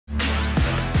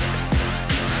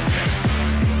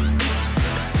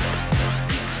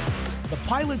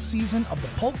pilot season of the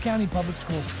Polk County Public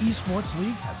Schools Esports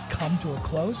League has come to a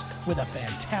close with a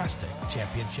fantastic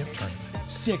championship tournament.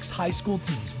 6 high school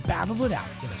teams battled it out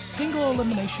in a single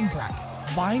elimination bracket,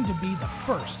 vying to be the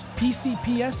first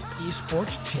PCPS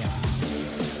Esports champions.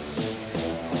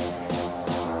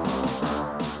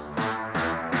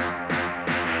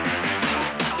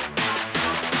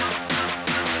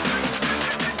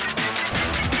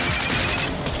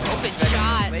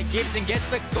 Gibson gets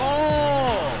the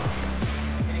goal!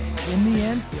 In the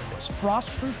end, it was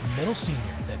Frostproof Middle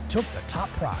Senior that took the top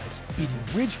prize, beating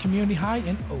Ridge Community High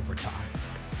in overtime.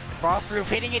 Frostproof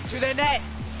hitting it to the net!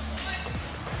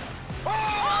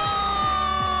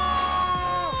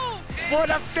 Oh! What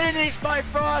a finish by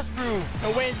Frostproof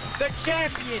to win the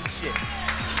championship!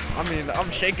 I mean,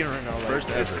 I'm shaking right now. Like, First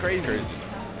ever. it's crazy. It's crazy.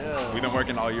 Yeah. We've been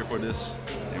working all year for this,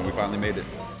 and we finally made it.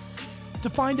 To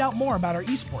find out more about our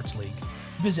esports league,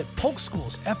 visit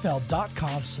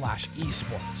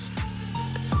polkschoolsfl.com/esports.